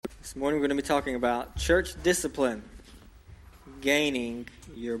This morning we're going to be talking about church discipline, gaining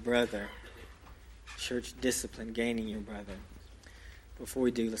your brother. Church discipline, gaining your brother. Before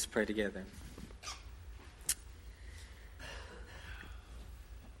we do, let's pray together.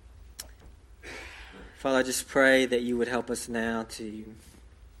 Father, I just pray that you would help us now to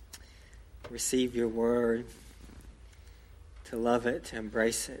receive your word, to love it, to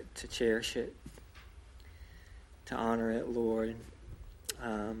embrace it, to cherish it, to honor it, Lord.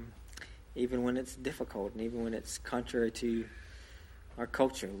 Even when it's difficult and even when it's contrary to our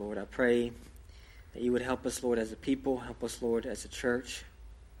culture, Lord, I pray that you would help us, Lord, as a people, help us, Lord, as a church,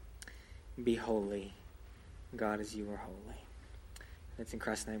 be holy, God, as you are holy. That's in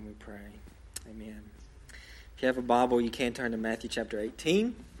Christ's name we pray. Amen. If you have a Bible, you can turn to Matthew chapter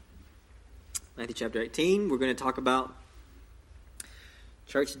 18. Matthew chapter 18, we're going to talk about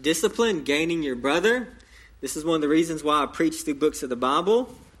church discipline, gaining your brother. This is one of the reasons why I preach through books of the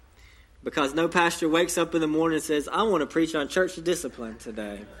Bible, because no pastor wakes up in the morning and says, I want to preach on church discipline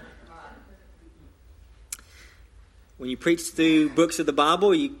today. When you preach through books of the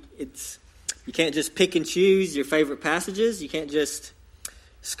Bible, you can't just pick and choose your favorite passages. You can't just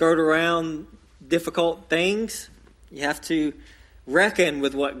skirt around difficult things. You have to reckon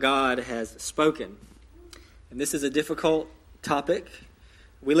with what God has spoken. And this is a difficult topic.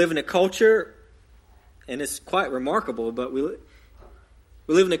 We live in a culture, and it's quite remarkable, but we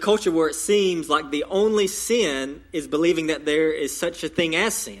live in a culture where it seems like the only sin is believing that there is such a thing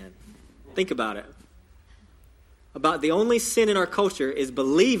as sin. Think about it. About the only sin in our culture is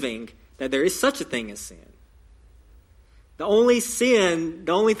believing that there is such a thing as sin. The only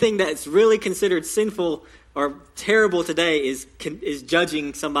thing that's really considered sinful or terrible today is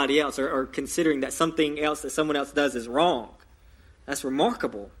judging somebody else or considering that something else that someone else does is wrong. That's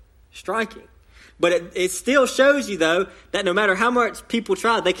remarkable, striking. But it still shows you, though, that no matter how much people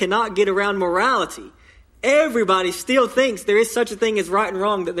try, they cannot get around morality. Everybody still thinks there is such a thing as right and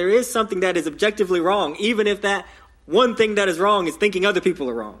wrong, that there is something that is objectively wrong, even if that one thing that is wrong is thinking other people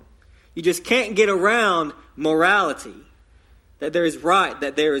are wrong. You just can't get around morality, that there is right,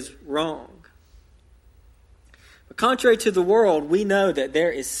 that there is wrong. But contrary to the world, we know that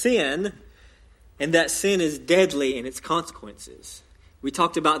there is sin, and that sin is deadly in its consequences. We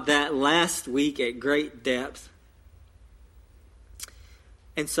talked about that last week at great depth.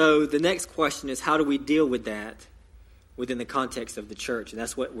 And so the next question is, how do we deal with that within the context of the church? And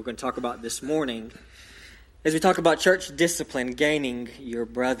that's what we're going to talk about this morning as we talk about church discipline, gaining your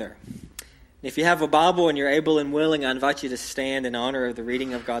brother. If you have a Bible and you're able and willing, I invite you to stand in honor of the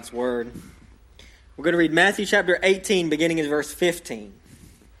reading of God's Word. We're going to read Matthew chapter 18, beginning in verse 15.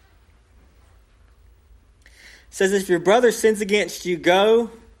 It says, if your brother sins against you,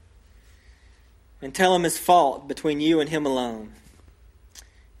 go and tell him his fault between you and him alone.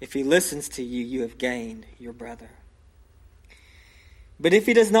 If he listens to you, you have gained your brother. But if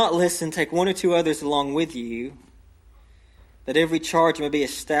he does not listen, take one or two others along with you, that every charge may be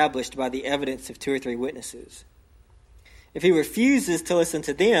established by the evidence of two or three witnesses. If he refuses to listen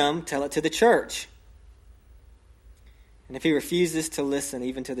to them, tell it to the church. And if he refuses to listen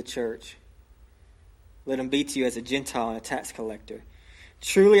even to the church, let him be to you as a Gentile and a tax collector.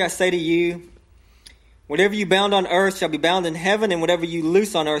 Truly I say to you, whatever you bound on earth shall be bound in heaven, and whatever you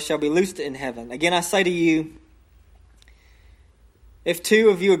loose on earth shall be loosed in heaven. Again, I say to you, if two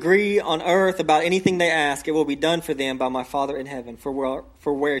of you agree on earth about anything they ask, it will be done for them by my Father in heaven. For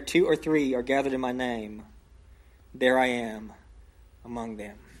where two or three are gathered in my name, there I am among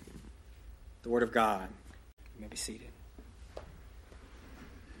them. The Word of God. You may be seated.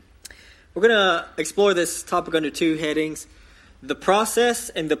 We're going to explore this topic under two headings: the process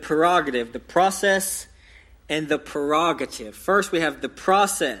and the prerogative. The process and the prerogative. First, we have the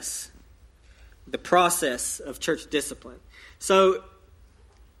process of church discipline. So,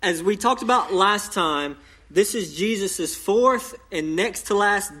 as we talked about last time, this is Jesus' fourth and next to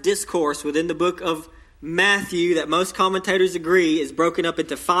last discourse within the book of Matthew that most commentators agree is broken up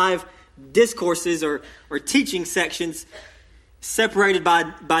into 5 discourses or teaching sections separated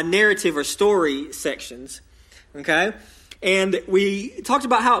by narrative or story sections. Okay? And we talked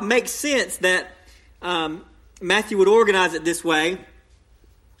about how it makes sense that Matthew would organize it this way,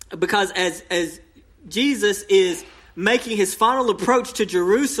 because as Jesus is making his final approach to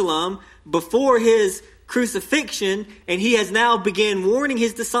Jerusalem before his crucifixion, and he has now begun warning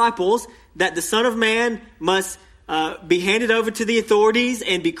his disciples that the Son of Man must be handed over to the authorities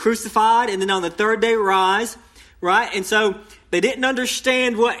and be crucified, and then on the third day rise, right? And so they didn't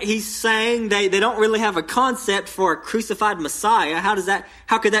understand what he's saying. They don't really have a concept for a crucified Messiah.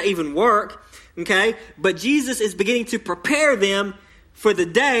 How could that even work? Okay? But Jesus is beginning to prepare them for the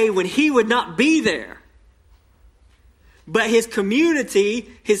day when he would not be there. But his community,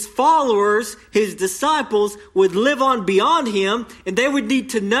 his followers, his disciples would live on beyond him, and they would need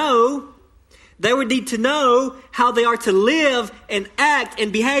to know how they are to live and act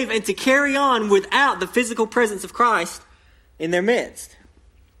and behave and to carry on without the physical presence of Christ in their midst.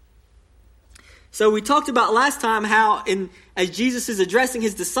 So we talked about last time how as Jesus is addressing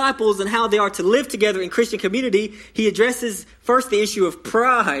his disciples and how they are to live together in Christian community, he addresses first the issue of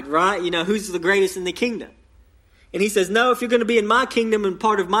pride, right? Who's the greatest in the kingdom? And he says, no, if you're going to be in my kingdom and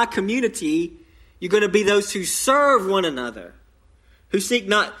part of my community, you're going to be those who serve one another, who seek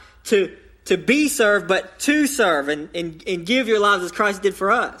not to be served, but to serve and give your lives as Christ did for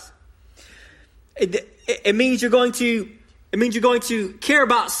us. It means you're going to care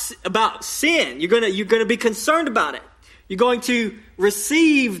about sin. You're going to be concerned about it. You're going to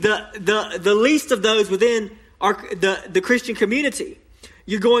receive the least of those within the Christian community.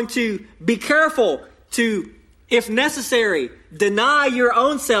 You're going to be careful to, if necessary, deny your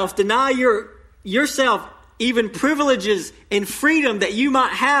own self, deny yourself even privileges and freedom that you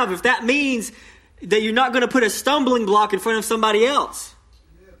might have, if that means that you're not going to put a stumbling block in front of somebody else.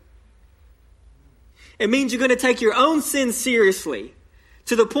 It means you're going to take your own sin seriously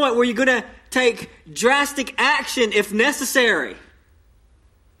to the point where you're going to take drastic action if necessary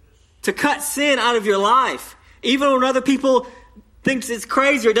to cut sin out of your life. Even when other people think it's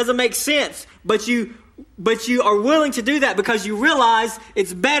crazy or it doesn't make sense, but you are willing to do that because you realize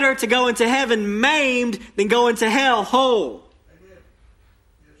it's better to go into heaven maimed than go into hell whole.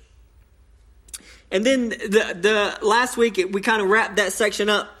 And then the last week we kind of wrapped that section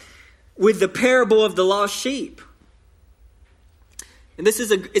up with the parable of the lost sheep. And this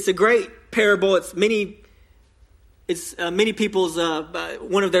is a great parable. It's many people's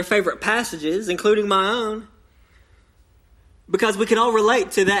one of their favorite passages, including my own, because we can all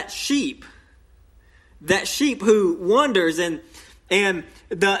relate to that sheep who wanders, and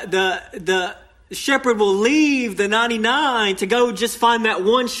the shepherd will leave the 99 to go just find that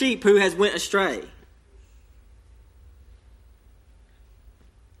one sheep who has went astray.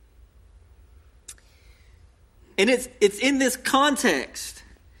 And it's in this context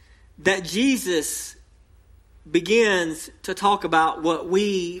that Jesus begins to talk about what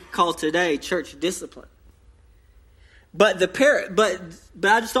we call today church discipline. But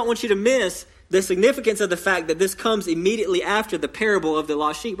I just don't want you to miss the significance of the fact that this comes immediately after the parable of the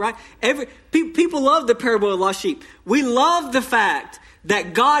lost sheep, right? People love the parable of the lost sheep. We love the fact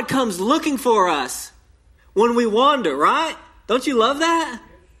that God comes looking for us when we wander, right? Don't you love that?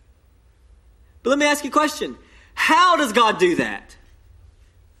 But let me ask you a question. How does God do that?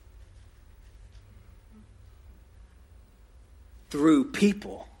 Through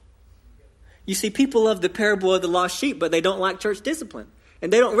people. You see, people love the parable of the lost sheep, but they don't like church discipline.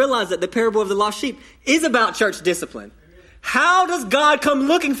 And they don't realize that the parable of the lost sheep is about church discipline. How does God come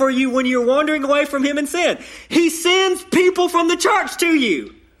looking for you when you're wandering away from him in sin? He sends people from the church to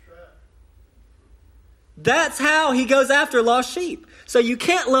you. That's how he goes after lost sheep. So you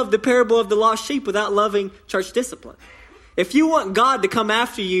can't love the parable of the lost sheep without loving church discipline. If you want God to come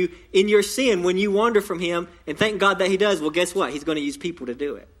after you in your sin when you wander from him, and thank God that he does, well, guess what? He's going to use people to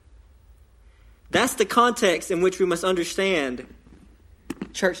do it. That's the context in which we must understand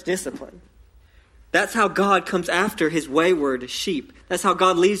church discipline. That's how God comes after his wayward sheep. That's how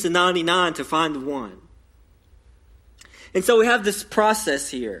God leaves the 99 to find the one. And so we have this process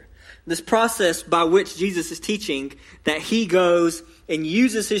here. This process by which Jesus is teaching that he goes and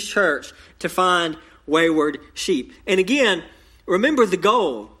uses his church to find wayward sheep. And again, remember the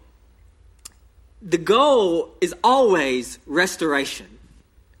goal. The goal is always restoration.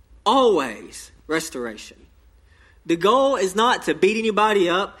 Always restoration. The goal is not to beat anybody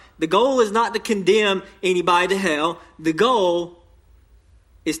up. The goal is not to condemn anybody to hell. The goal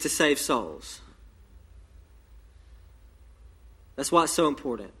is to save souls. That's why it's so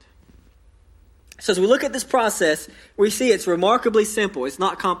important. So as we look at this process, we see it's remarkably simple. It's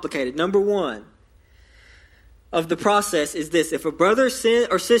not complicated. Number one of the process is this. If a brother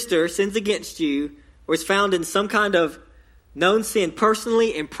or sister sins against you or is found in some kind of known sin,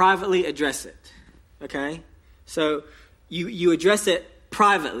 personally and privately address it. Okay? So you address it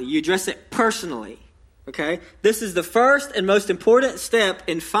privately. You address it personally. Okay? This is the first and most important step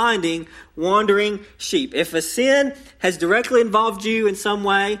in finding wandering sheep. If a sin has directly involved you in some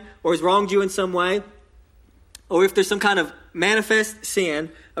way or has wronged you in some way, or if there's some kind of manifest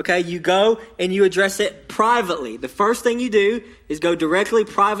sin, okay, you go and you address it privately. The first thing you do is go directly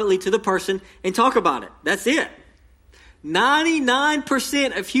privately to the person and talk about it. That's it.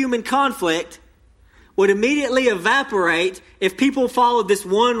 99% of human conflict would immediately evaporate if people followed this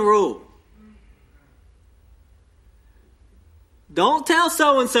one rule. Don't tell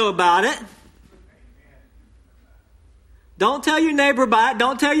so-and-so about it. Don't tell your neighbor about it.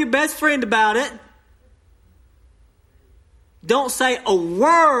 Don't tell your best friend about it. Don't say a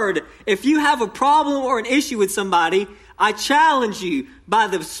word. If you have a problem or an issue with somebody, I challenge you by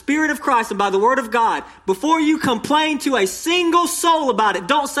the Spirit of Christ and by the Word of God, before you complain to a single soul about it,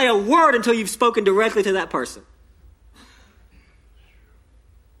 don't say a word until you've spoken directly to that person.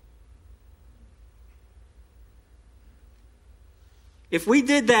 If we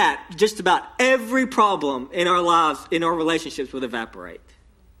did that, just about every problem in our lives, in our relationships, would evaporate.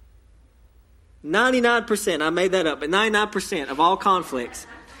 99%, I made that up, but 99% of all conflicts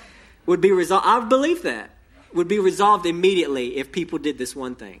would be resolved. I believe that would be resolved immediately if people did this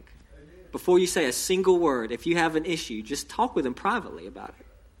one thing. Before you say a single word, if you have an issue, just talk with them privately about it.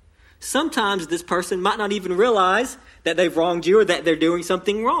 Sometimes this person might not even realize that they've wronged you or that they're doing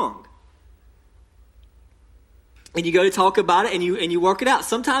something wrong. And you go to talk about it and you work it out.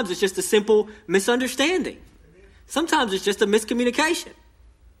 Sometimes it's just a simple misunderstanding. Sometimes it's just a miscommunication.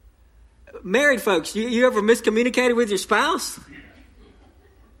 Married folks, you ever miscommunicated with your spouse?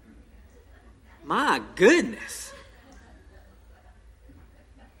 My goodness.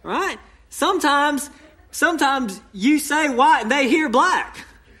 Right? Sometimes you say white and they hear black.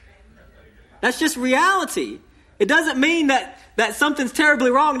 That's just reality. It doesn't mean that something's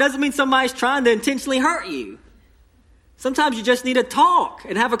terribly wrong. It doesn't mean somebody's trying to intentionally hurt you. Sometimes you just need to talk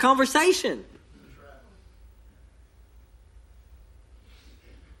and have a conversation.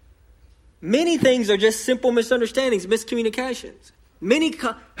 Many things are just simple misunderstandings, miscommunications.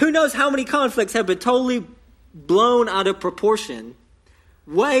 Who knows how many conflicts have been totally blown out of proportion,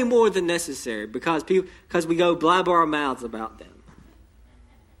 way more than necessary, because we go blabber our mouths about them.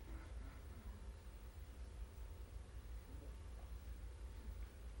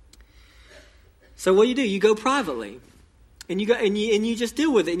 So what do? You go privately. And you just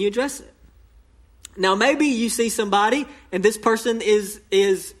deal with it and you address it. Now maybe you see somebody and this person is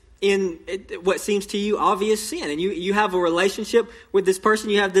in what seems to you obvious sin, and you have a relationship with this person.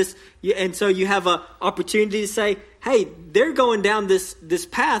 You have this, and so you have an opportunity to say, "Hey, they're going down this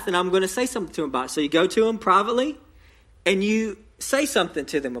path, and I'm going to say something to them about it." So you go to them privately, and you say something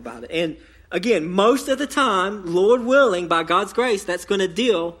to them about it. And again, most of the time, Lord willing, by God's grace, that's going to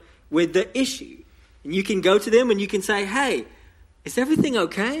deal with the issue. And you can go to them and you can say, "Hey, is everything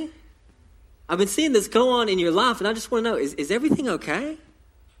okay? I've been seeing this go on in your life, and I just want to know, is everything okay?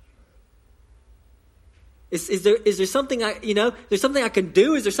 Is there something there's something I can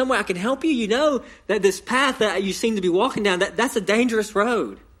do? Is there some way I can help you? You know that this path that you seem to be walking down, that's a dangerous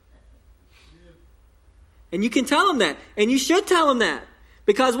road." And you can tell them that, and you should tell them that.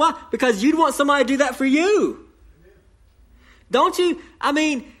 Because why? Because you'd want somebody to do that for you. Don't you? I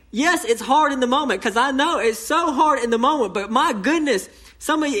mean, yes, it's hard in the moment, because I know it's so hard in the moment, but my goodness,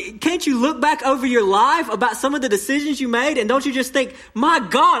 can't you look back over your life about some of the decisions you made, and don't you just think, my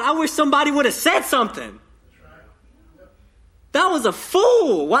God, I wish somebody would have said something. That was a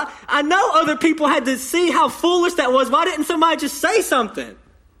fool. Why? I know other people had to see how foolish that was. Why didn't somebody just say something?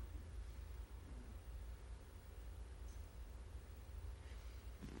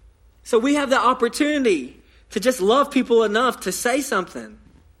 So we have the opportunity to just love people enough to say something.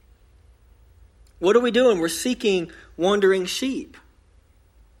 What are we doing? We're seeking wandering sheep.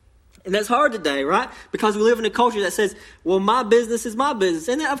 And that's hard today, right? Because we live in a culture that says, well, my business is my business.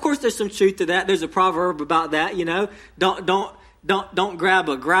 And of course there's some truth to that. There's a proverb about that, Don't grab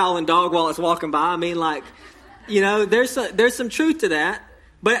a growling dog while it's walking by. I mean, there's some truth to that.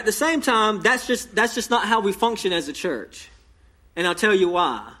 But at the same time, that's just not how we function as a church. And I'll tell you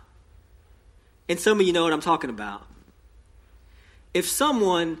why. And some of you know what I'm talking about. If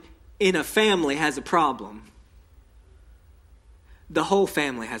someone in a family has a problem, the whole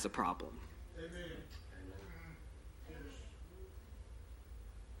family has a problem. Amen.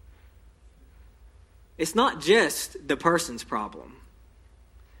 It's not just the person's problem.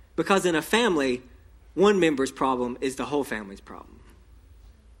 Because in a family, one member's problem is the whole family's problem.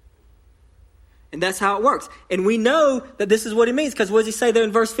 And that's how it works. And we know that this is what it means, because what does he say there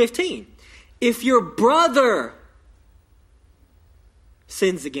in verse 15? If your brother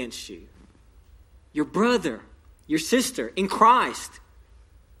sins against you, your brother, your sister in Christ,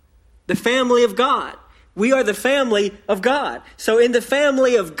 the family of God. We are the family of God. So in the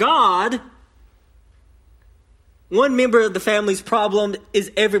family of God, one member of the family's problem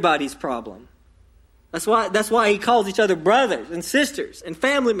is everybody's problem. That's why he calls each other brothers and sisters and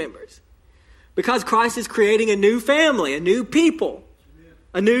family members. Because Christ is creating a new family, a new people,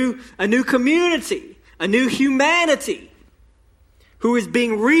 a new community. a new humanity who is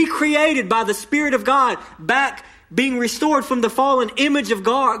being recreated by the Spirit of God, back being restored from the fallen image of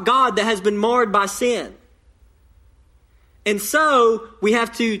God that has been marred by sin. And so we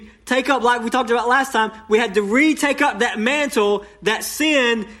have to take up, like we talked about last time, we had to retake up that mantle that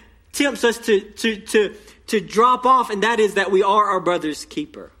sin tempts us to drop off, and that is that we are our brother's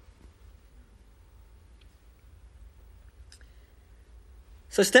keeper.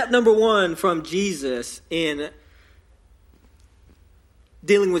 So step number one from Jesus in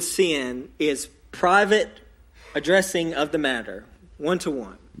dealing with sin is private addressing of the matter,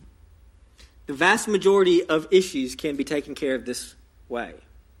 one-to-one. The vast majority of issues can be taken care of this way.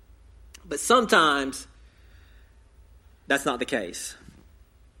 But sometimes that's not the case.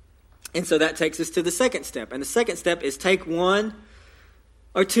 And so that takes us to the second step. And the second step is take one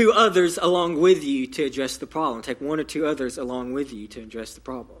or two others along with you to address the problem. Take one or two others along with you to address the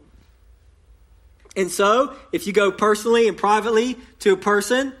problem. And so, if you go personally and privately to a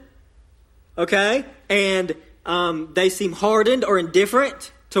person, okay, and they seem hardened or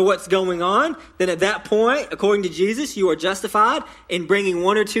indifferent to what's going on, then at that point, according to Jesus, you are justified in bringing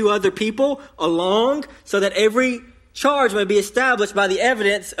one or two other people along so that every charge may be established by the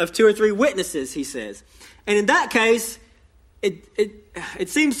evidence of two or three witnesses, he says. And in that case, it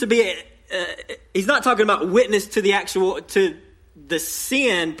seems to be, he's not talking about witness to the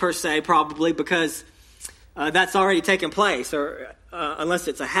sin per se, probably, because that's already taken place, or unless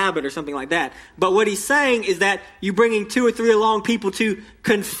it's a habit or something like that. But what he's saying is that you bringing two or three along people to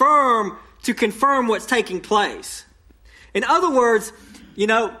confirm what's taking place. In other words,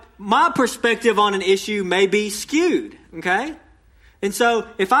 my perspective on an issue may be skewed, okay? And so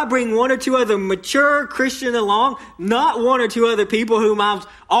if I bring one or two other mature Christians along, not one or two other people whom I've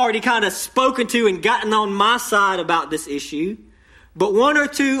already kind of spoken to and gotten on my side about this issue, but one or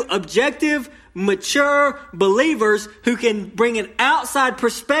two objective, mature believers who can bring an outside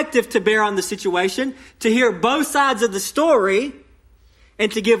perspective to bear on the situation, to hear both sides of the story,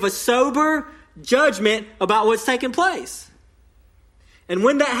 and to give a sober judgment about what's taking place. And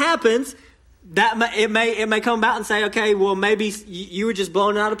when that happens, it may come about and say, okay, well, maybe you were just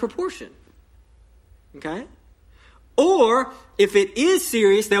blown out of proportion. Okay? Or if it is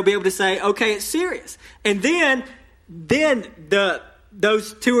serious, they'll be able to say, okay, it's serious. And then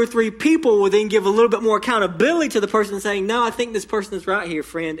those two or three people will then give a little bit more accountability to the person, saying, no, I think this person is right here,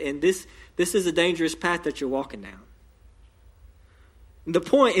 friend, and this is a dangerous path that you're walking down. The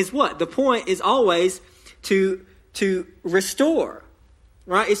point is what? The point is always to restore.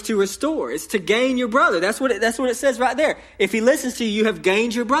 Right? It's to restore. It's to gain your brother. That's what it says right there. If he listens to you, you have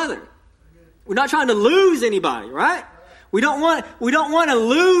gained your brother. We're not trying to lose anybody, right? We don't want to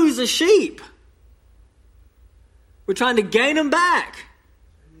lose a sheep. We're trying to gain them back.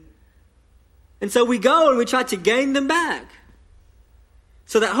 And so we go and we try to gain them back,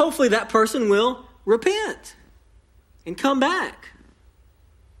 so that hopefully that person will repent and come back.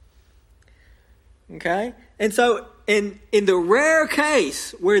 Okay? And so in the rare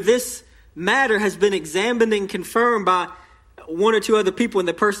case where this matter has been examined and confirmed by one or two other people and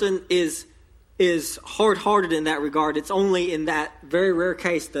the person is hard-hearted in that regard, it's only in that very rare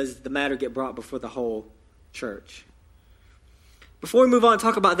case does the matter get brought before the whole church. Before we move on and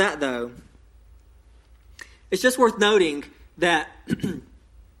talk about that, though, it's just worth noting that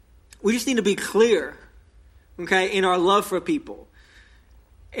we just need to be clear, okay, in our love for people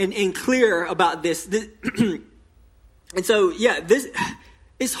and clear about this. And so, yeah, this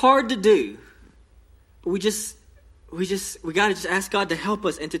it's hard to do, but we got to just ask God to help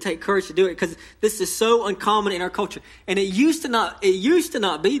us and to take courage to do it, because this is so uncommon in our culture, and it used to not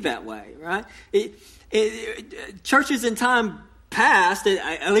be that way, right? Churches in time past,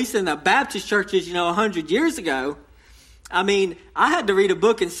 at least in the Baptist churches, 100 years ago. I mean, I had to read a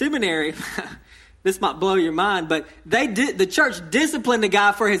book in seminary. This might blow your mind, but the church disciplined the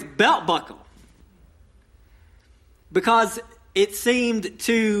guy for his belt buckle, because it seemed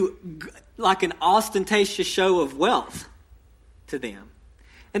like an ostentatious show of wealth to them.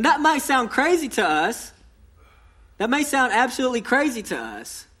 And that may sound crazy to us. That may sound absolutely crazy to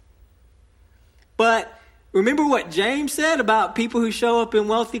us. But remember what James said about people who show up in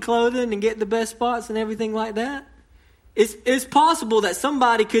wealthy clothing and get the best spots and everything like that? It's possible that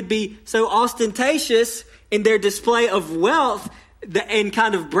somebody could be so ostentatious in their display of wealth and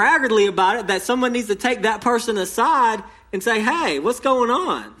kind of braggartly about it that someone needs to take that person aside and say, hey, what's going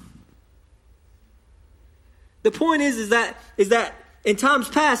on? The point is that in times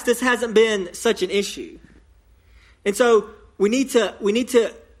past, this hasn't been such an issue. And so we need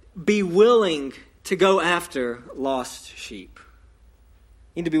to be willing to go after lost sheep.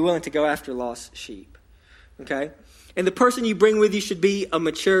 We need to be willing to go after lost sheep. okay? And the person you bring with you should be a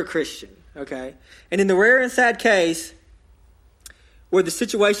mature Christian, okay? And in the rare and sad case where the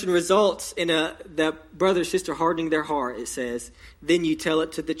situation results in that brother or sister hardening their heart, it says, then you tell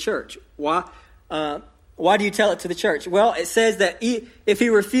it to the church. Why do you tell it to the church? Well, it says that if he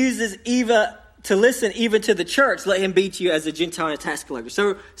refuses even to listen even to the church, let him be to you as a Gentile and a tax collector.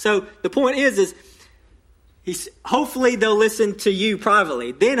 So the point is hopefully they'll listen to you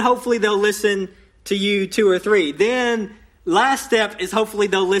privately. Then hopefully they'll listen to you 2 or 3. Then last step is hopefully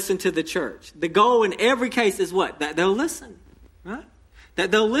they'll listen to the church. The goal in every case is what? That they'll listen, right? That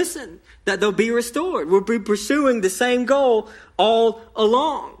they'll listen, that they'll be restored. We'll be pursuing the same goal all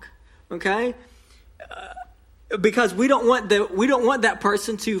along, okay? Because we don't want that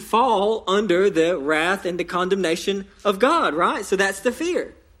person to fall under the wrath and the condemnation of God, right? So that's the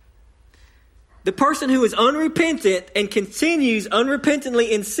fear. The person who is unrepentant and continues unrepentantly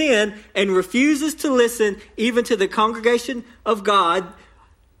in sin and refuses to listen even to the congregation of God,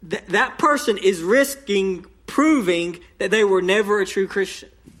 that person is risking proving that they were never a true Christian.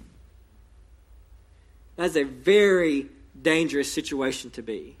 That's a very dangerous situation to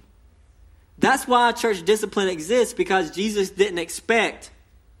be. That's why church discipline exists, because Jesus didn't expect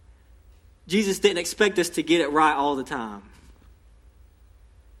us to get it right all the time.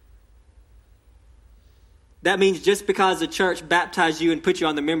 That means just because the church baptized you and put you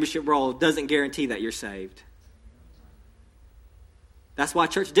on the membership roll doesn't guarantee that you're saved. That's why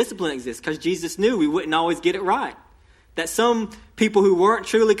church discipline exists, because Jesus knew we wouldn't always get it right. That some people who weren't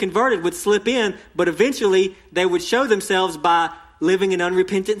truly converted would slip in, but eventually they would show themselves by living in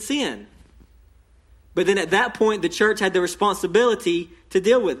unrepentant sin. But then at that point, the church had the responsibility to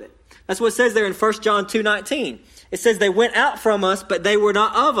deal with it. That's what it says there in 1 John 2:19. It says they went out from us, but they were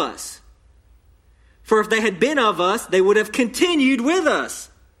not of us. For if they had been of us, they would have continued with us.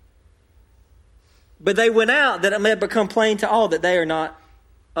 But they went out that it may become plain to all that they are not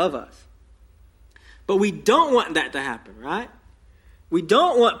of us. But we don't want that to happen, right? We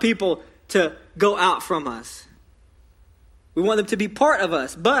don't want people to go out from us. We want them to be part of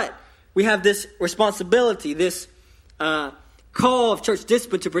us. But we have this responsibility, this call of church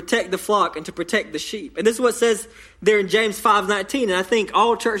discipline to protect the flock and to protect the sheep. And this is what it says there in James 5:19. And I think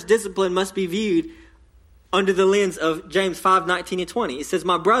all church discipline must be viewed under the lens of James 5:19 and 20. It says,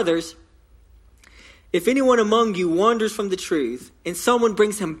 my brothers, if anyone among you wanders from the truth and someone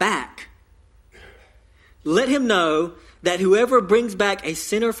brings him back, let him know that whoever brings back a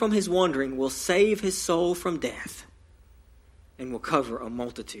sinner from his wandering will save his soul from death and will cover a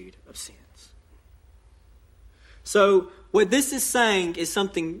multitude of sins. So what this is saying is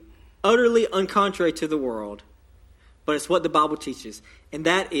something utterly uncontrary to the world, but it's what the Bible teaches. And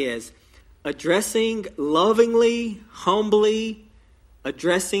that is addressing lovingly, humbly,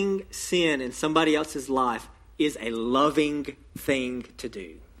 addressing sin in somebody else's life is a loving thing to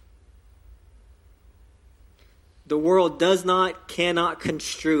do. The world cannot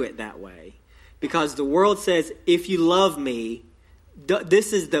construe it that way. Because the world says, if you love me,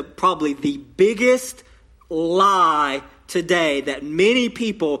 this is probably the biggest lie today that many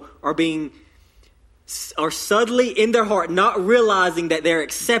people are subtly in their heart not realizing that they're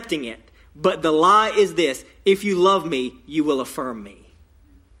accepting it. But the lie is this: if you love me, you will affirm me.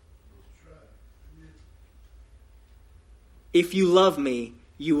 If you love me,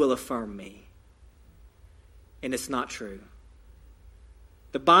 you will affirm me. And it's not true.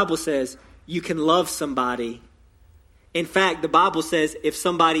 The Bible says you can love somebody. In fact, the Bible says if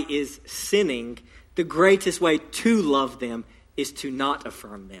somebody is sinning, the greatest way to love them is to not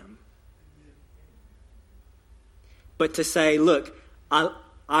affirm them. But to say, look,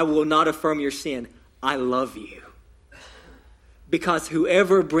 I will not affirm your sin. I love you. Because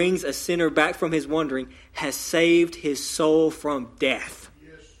whoever brings a sinner back from his wandering has saved his soul from death.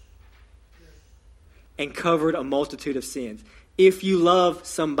 And covered a multitude of sins. If you love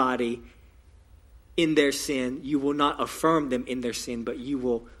somebody in their sin, you will not affirm them in their sin, but you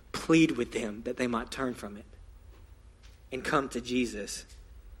will plead with them that they might turn from it and come to Jesus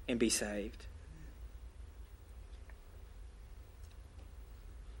and be saved.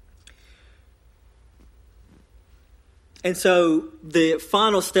 And so the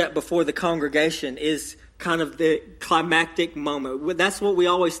final step before the congregation is kind of the climactic moment. That's what we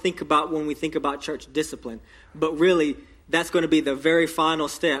always think about when we think about church discipline. But really, that's going to be the very final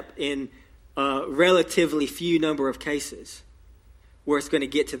step in a relatively few number of cases where it's going to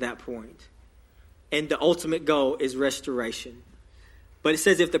get to that point. And the ultimate goal is restoration. But it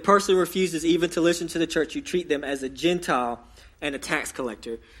says if the person refuses even to listen to the church, you treat them as a Gentile and a tax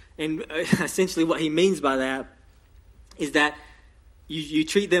collector. And essentially what he means by that is that you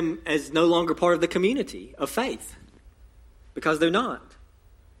treat them as no longer part of the community of faith because they're not.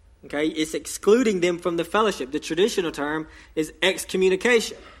 Okay, it's excluding them from the fellowship. The traditional term is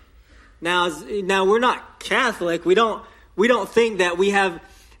excommunication. Now we're not Catholic. We don't think that we have,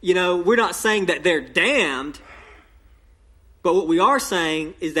 we're not saying that they're damned. But what we are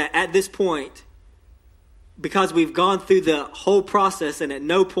saying is that at this point, because we've gone through the whole process and at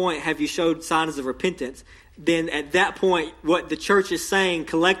no point have you showed signs of repentance, then at that point, what the church is saying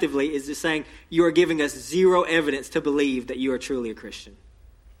collectively is just saying you are giving us zero evidence to believe that you are truly a Christian.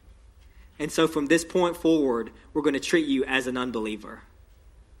 And so from this point forward, we're going to treat you as an unbeliever.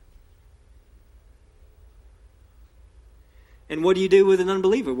 And what do you do with an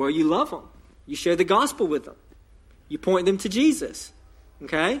unbeliever? Well, you love them. You share the gospel with them. You point them to Jesus.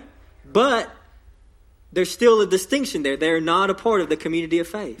 Okay? But there's still a distinction there. They're not a part of the community of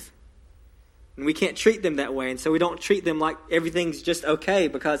faith. And we can't treat them that way. And so we don't treat them like everything's just okay,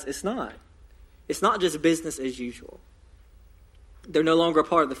 because it's not. It's not just business as usual. They're no longer a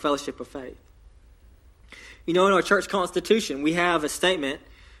part of the fellowship of faith. In our church constitution, we have a statement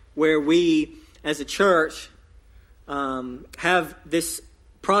where we, as a church, have this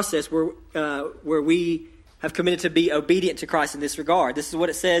process where we have committed to be obedient to Christ in this regard. This is what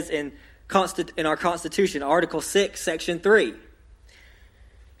it says in our Constitution, Article 6, Section 3.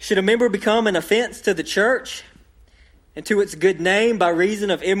 Should a member become an offense to the church and to its good name by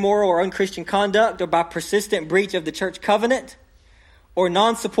reason of immoral or unchristian conduct, or by persistent breach of the church covenant, or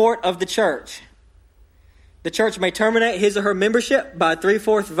non-support of the church, the church may terminate his or her membership by a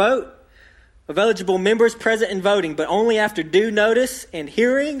 3/4 vote of eligible members present and voting, but only after due notice and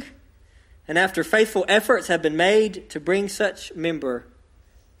hearing, and after faithful efforts have been made to bring such member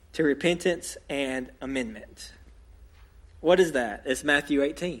to repentance and amendment. What is that? It's Matthew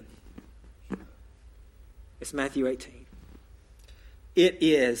 18. It's Matthew 18. It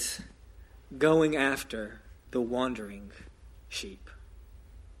is going after the wandering sheep.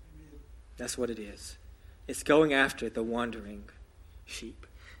 That's what it is. It's going after the wandering sheep.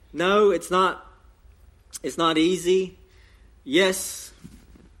 No, it's not easy. Yes,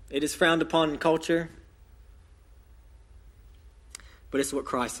 it is frowned upon in culture. But it's what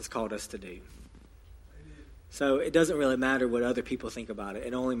Christ has called us to do. So it doesn't really matter what other people think about it.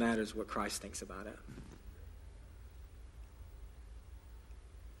 It only matters what Christ thinks about it.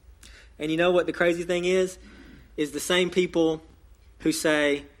 And you know what the crazy thing is? Is the same people who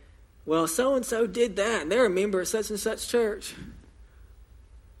say, well, so-and-so did that, and they're a member of such and such church,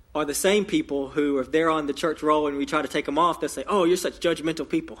 are the same people who, if they're on the church roll and we try to take them off, they'll say, oh, you're such judgmental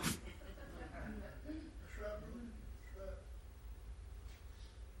people.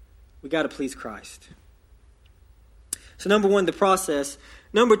 We got to please Christ. So number one, the process.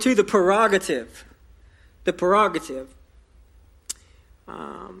 Number two, the prerogative. The prerogative.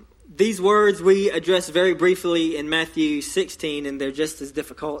 These words we address very briefly in Matthew 16, and they're just as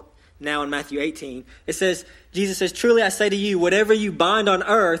difficult now in Matthew 18. It says, Jesus says, truly I say to you, whatever you bind on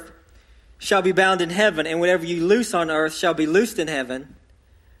earth shall be bound in heaven, and whatever you loose on earth shall be loosed in heaven.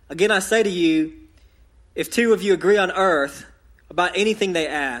 Again, I say to you, if two of you agree on earth about anything they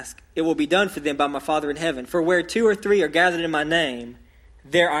ask, it will be done for them by my Father in heaven. For where 2 or 3 are gathered in my name,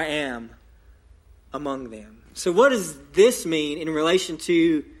 there I am among them. So what does this mean in relation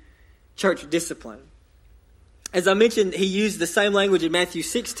to church discipline? As I mentioned, he used the same language in Matthew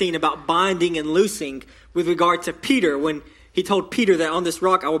 16 about binding and loosing with regard to Peter when he told Peter that on this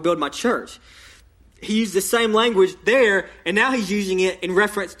rock I will build my church. He used the same language there, and now he's using it in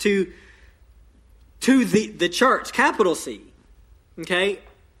reference to the church, capital C. Okay?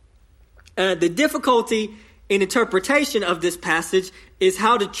 The difficulty in interpretation of this passage is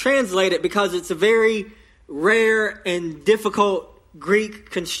how to translate it, because it's a very rare and difficult Greek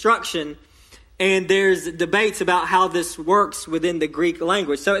construction, and there's debates about how this works within the Greek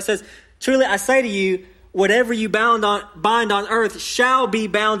language. So it says, truly I say to you, whatever you bind on earth shall be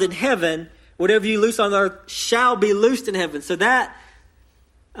bound in heaven. Whatever you loose on earth shall be loosed in heaven. So that,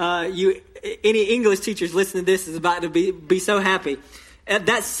 any English teachers listening to this is about to be so happy.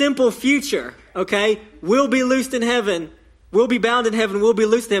 That simple future, okay, will be loosed in heaven, will be bound in heaven, will be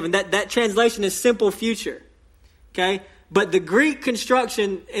loosed in heaven. That translation is simple future, okay? But the Greek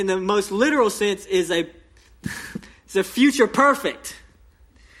construction in the most literal sense is a future perfect.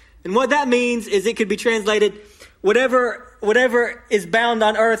 And what that means is it could be translated, whatever is bound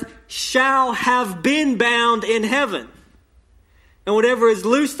on earth shall have been bound in heaven. And whatever is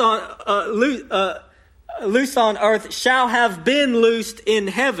loosed on earth shall have been loosed in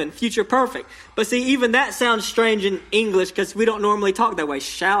heaven. Future perfect. But see, even that sounds strange in English because we don't normally talk that way.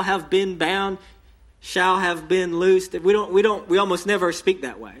 Shall have been bound. shall have been loosed. We almost never speak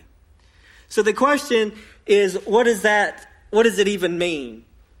that way. So the question is, what does it even mean?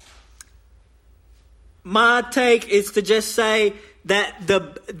 My take is to just say that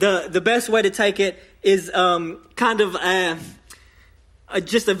the best way to take it is kind of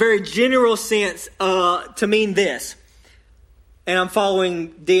just a very general sense to mean this. And I'm following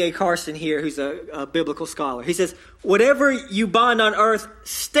D.A. Carson here, who's a biblical scholar. He says, whatever you bind on earth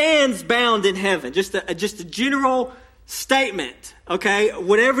stands bound in heaven. Just a general statement, okay?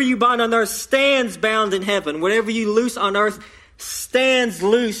 Whatever you bind on earth stands bound in heaven. Whatever you loose on earth stands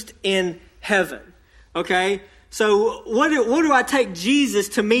loosed in heaven, okay? So what do I take Jesus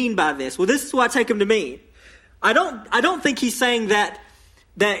to mean by this? Well, this is what I take him to mean. I don't think he's saying that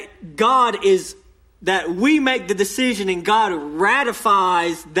God is, that we make the decision and God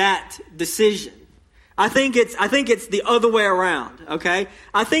ratifies that decision. I think it's the other way around, okay?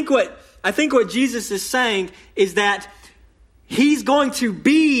 I think what Jesus is saying is that he's going to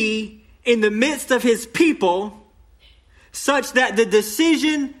be in the midst of his people such that the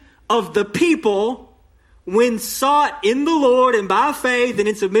decision of the people, when sought in the Lord and by faith and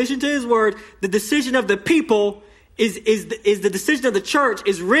in submission to his word, the decision of the people is the decision of the church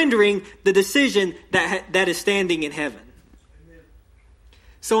is rendering the decision that is standing in heaven. Amen.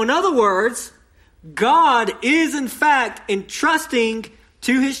 So in other words, God is in fact entrusting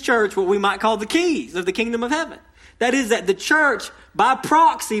to his church what we might call the keys of the kingdom of heaven. That is that the church, by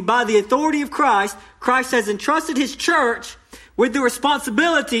proxy, by the authority of Christ has entrusted his church with the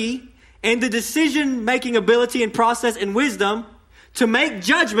responsibility and the decision-making ability and process and wisdom to make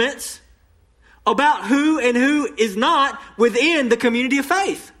judgments about who and who is not within the community of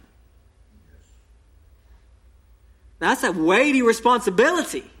faith. That's a weighty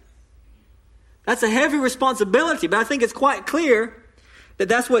responsibility. That's a heavy responsibility, but I think it's quite clear that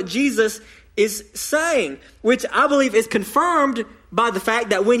that's what Jesus is saying, which I believe is confirmed by the fact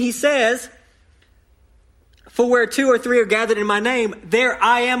that when he says, for where 2 or 3 are gathered in my name, there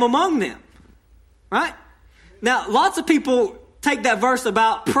I am among them. Right? Now, lots of people take that verse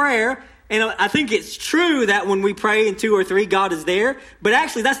about prayer, and I think it's true that when we pray in 2 or 3, God is there. But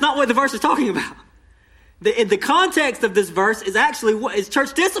actually, that's not what the verse is talking about. The context of this verse is actually what is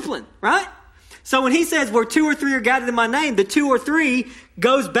church discipline, right? So when he says where 2 or 3 are gathered in my name, the 2 or 3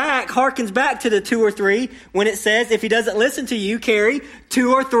 harkens back to the 2 or 3 when it says, if he doesn't listen to you, carry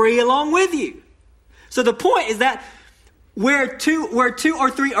 2 or 3 along with you. So the point is that where two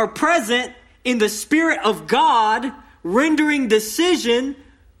or 3 are present in the Spirit of God, rendering decision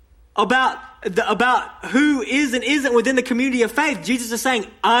about who is and isn't within the community of faith, Jesus is saying,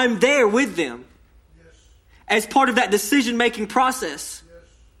 I'm there with them. Yes. As part of that decision-making process. Yes.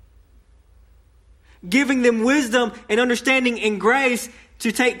 Giving them wisdom and understanding and grace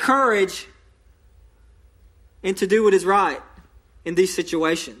to take courage and to do what is right in these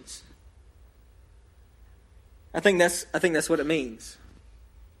situations. I think that's what it means.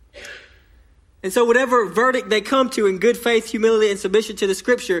 And so whatever verdict they come to in good faith, humility, and submission to the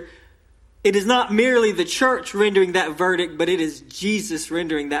Scripture, it is not merely the church rendering that verdict, but it is Jesus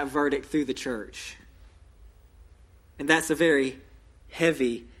rendering that verdict through the church. And that's a very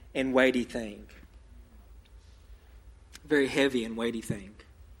heavy and weighty thing. Very heavy and weighty thing.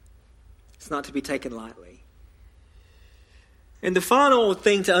 It's not to be taken lightly. And the final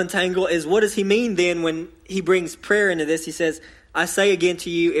thing to untangle is, what does he mean then when he brings prayer into this? He says, I say again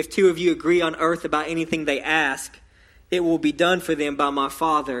to you, if 2 of you agree on earth about anything they ask, it will be done for them by my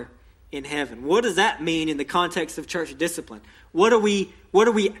Father in heaven. What does that mean in the context of church discipline? What are we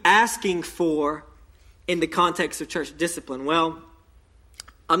asking for in the context of church discipline? Well,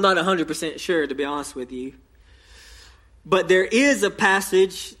 I'm not 100% sure, to be honest with you. But there is a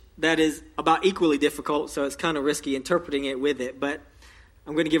passage that is about equally difficult, so it's kind of risky interpreting it with it, but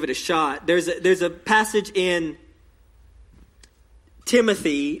I'm going to give it a shot. There's a passage in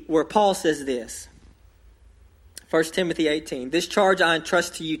Timothy where Paul says this. 1 Timothy 18. This charge I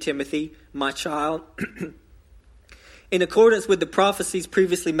entrust to you, Timothy, my child, in accordance with the prophecies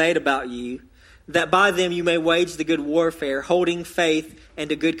previously made about you, that by them you may wage the good warfare, holding faith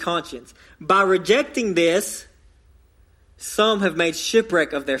and a good conscience. By rejecting this, some have made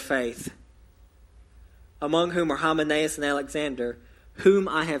shipwreck of their faith, among whom are Hymenaeus and Alexander, whom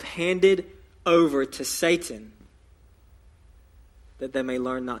I have handed over to Satan, that they may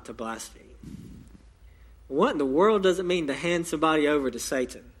learn not to blaspheme. What in the world does it mean to hand somebody over to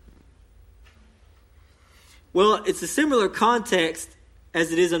Satan? Well, it's a similar context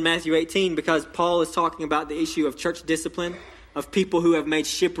as it is in Matthew 18, because Paul is talking about the issue of church discipline, of people who have made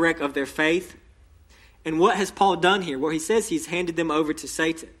shipwreck of their faith. And what has Paul done here? Well, he says he's handed them over to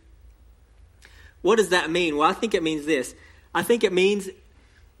Satan. what does that mean? Well, I think it means this. I think it means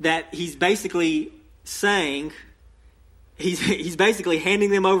that he's basically saying, he's basically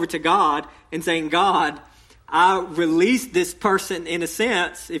handing them over to God and saying, God, I released this person in a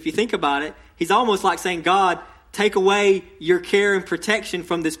sense. If you think about it, he's almost like saying, God, take away your care and protection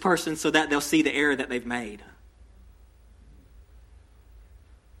from this person so that they'll see the error that they've made.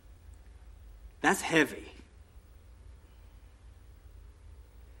 That's heavy.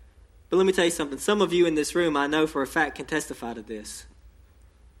 But let me tell you something. Some of you in this room, I know for a fact, can testify to this.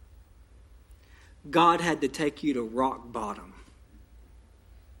 God had to take you to rock bottom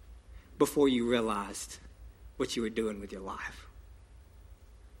before you realized what you were doing with your life.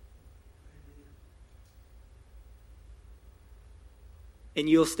 And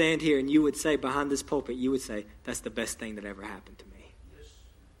you'll stand here and you would say, behind this pulpit, you would say, that's the best thing that ever happened to me. Yes.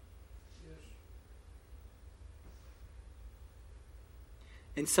 Yes.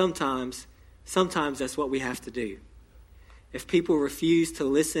 And sometimes that's what we have to do. If people refuse to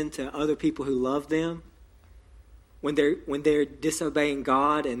listen to other people who love them, when they're disobeying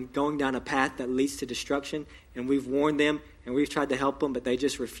God and going down a path that leads to destruction, and we've warned them and we've tried to help them, but they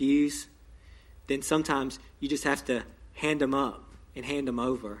just refuse, then sometimes you just have to hand them up and hand them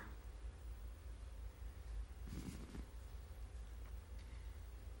over.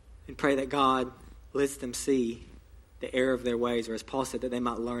 And pray that God lets them see the error of their ways, or as Paul said, that they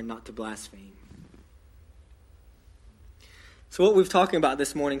might learn not to blaspheme. So what we've talking about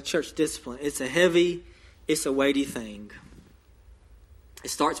this morning, church discipline, it's a weighty thing. It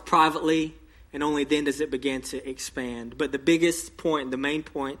starts privately, and only then does it begin to expand. But the biggest point, the main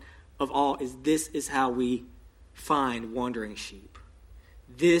point of all, is this is how we find wandering sheep.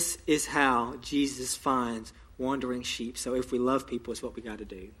 This is how Jesus finds wandering sheep. So if we love people, it's what we got to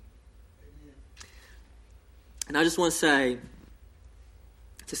do. Amen. And I just want to say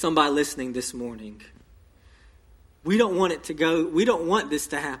to somebody listening this morning, we don't want it to go, we don't want this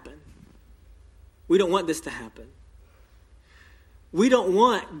to happen. We don't want this to happen. We don't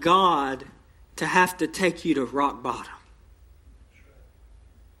want God to have to take you to rock bottom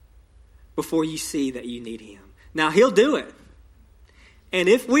before you see that you need Him. Now, He'll do it. And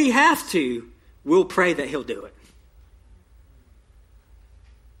if we have to, we'll pray that He'll do it.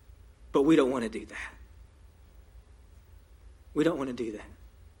 But we don't want to do that. We don't want to do that.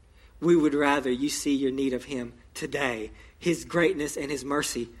 We would rather you see your need of Him today, His greatness and His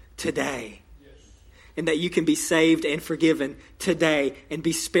mercy today. Yes. And that you can be saved and forgiven today and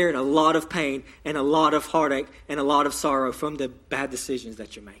be spared a lot of pain and a lot of heartache and a lot of sorrow from the bad decisions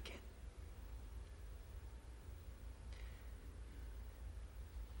that you're making.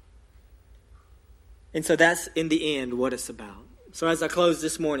 And so that's, in the end, what it's about. So as I close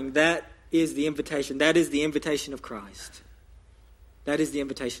this morning, that is the invitation. That is the invitation of Christ. That is the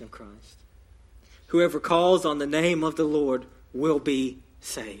invitation of Christ. Whoever calls on the name of the Lord will be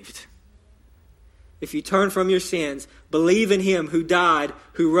saved. If you turn from your sins, believe in Him who died,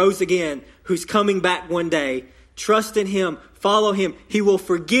 who rose again, who's coming back one day, trust in Him, follow Him. He will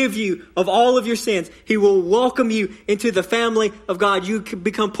forgive you of all of your sins. He will welcome you into the family of God. You can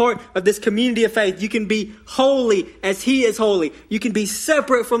become part of this community of faith. You can be holy as He is holy. You can be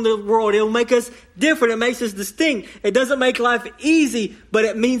separate from the world. It will make us different. It makes us distinct. It doesn't make life easy, but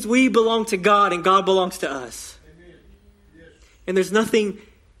it means we belong to God and God belongs to us. Amen. Yes. And there's nothing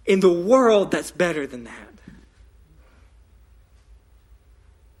in the world that's better than that.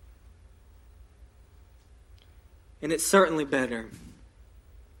 And it's certainly better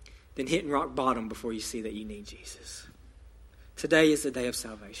than hitting rock bottom before you see that you need Jesus. Today is the day of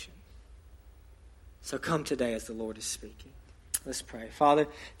salvation. So come today as the Lord is speaking. Let's pray. Father,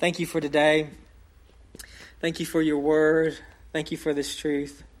 thank you for today. Thank you for your word. Thank you for this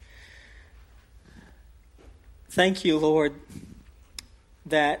truth. Thank you, Lord,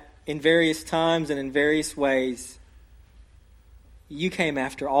 that in various times and in various ways, you came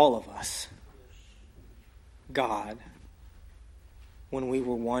after all of us, God, when we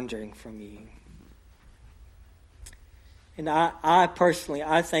were wandering from you. And I personally,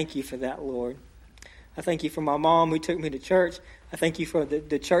 I thank you for that, Lord. I thank you for my mom who took me to church. I thank you for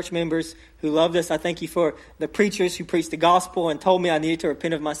the church members who loved us. I thank you for the preachers who preached the gospel and told me I needed to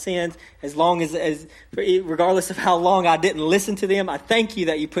repent of my sins as regardless of how long I didn't listen to them. I thank you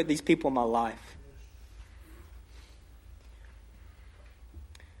that you put these people in my life.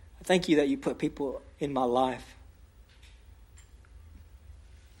 I thank you that you put people in my life,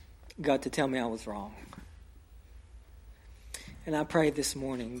 God, to tell me I was wrong. And I pray this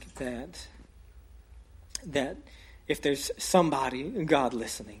morning that if there's somebody, God,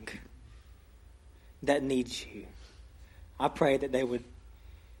 listening that needs you, I pray that they would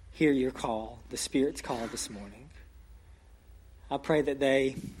hear your call, the Spirit's call this morning. I pray that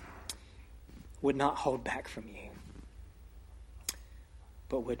they would not hold back from you,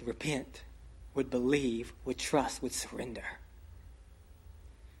 but would repent, would believe, would trust, would surrender,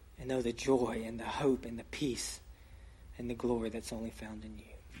 and know the joy and the hope and the peace and the glory that's only found in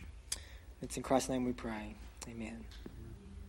you. It's in Christ's name we pray. Amen.